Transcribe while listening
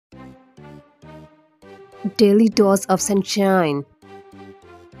Daily dose of sunshine.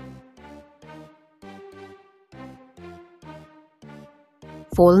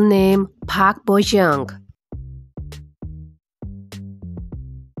 Full name Park Bo-young.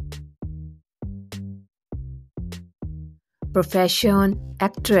 Profession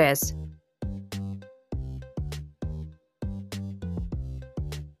actress.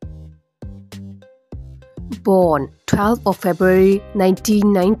 Born 12th of February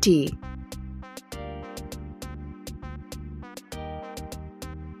 1990.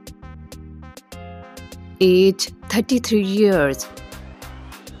 Age 33 years.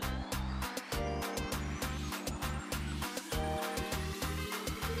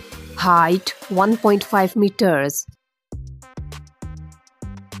 Height 1.5 meters.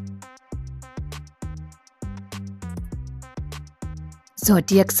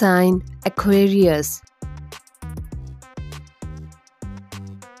 Zodiac sign Aquarius.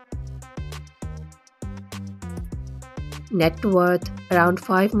 Net worth around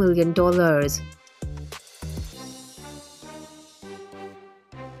 $5 million.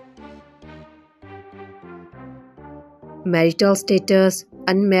 Marital status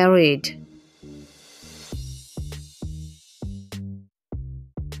unmarried.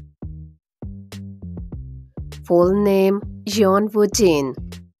 Full name Jean Woodin.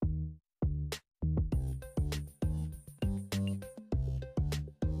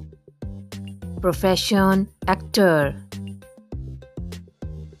 Profession actor.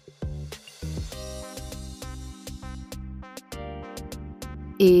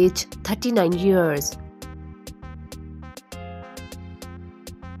 Age 39 years.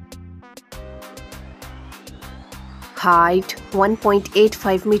 Height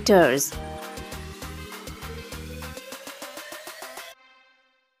 1.85 meters.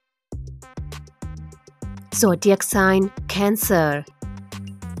 Zodiac sign Cancer.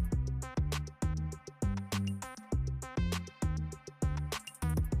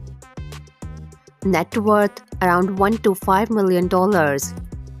 Net worth around $1 to $5 million.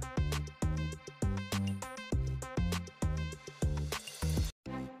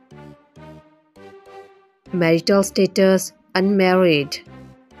 Marital status unmarried.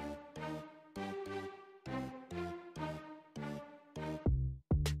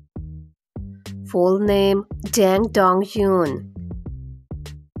 Full name Jang Dong-yoon.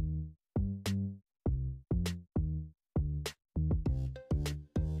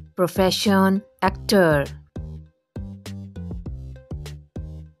 Profession actor.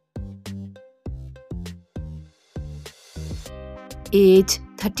 Age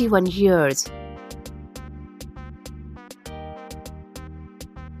 31 years.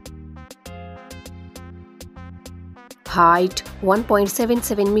 Height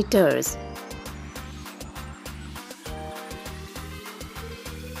 1.77 meters.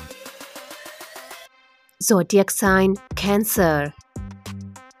 Zodiac sign Cancer.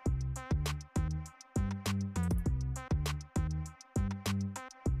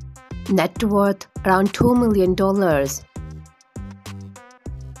 Net worth around $2 million.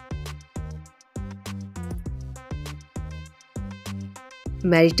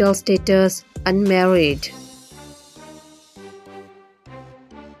 Marital status unmarried.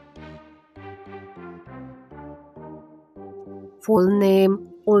 Full name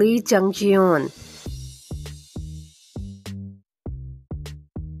Lee Jung-jeon.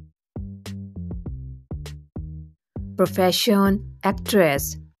 Profession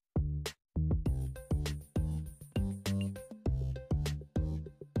actress.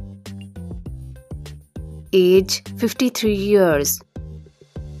 Age 53 years.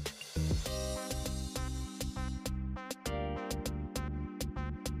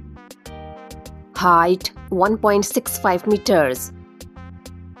 Height 1.65 meters.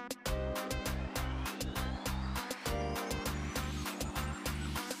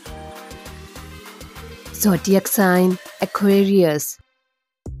 Zodiac sign Aquarius.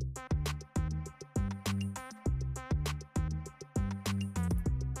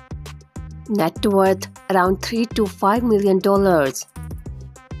 Net worth around $3 to $5 million.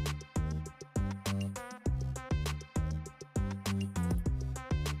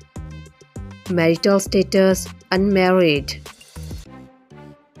 Marital status unmarried.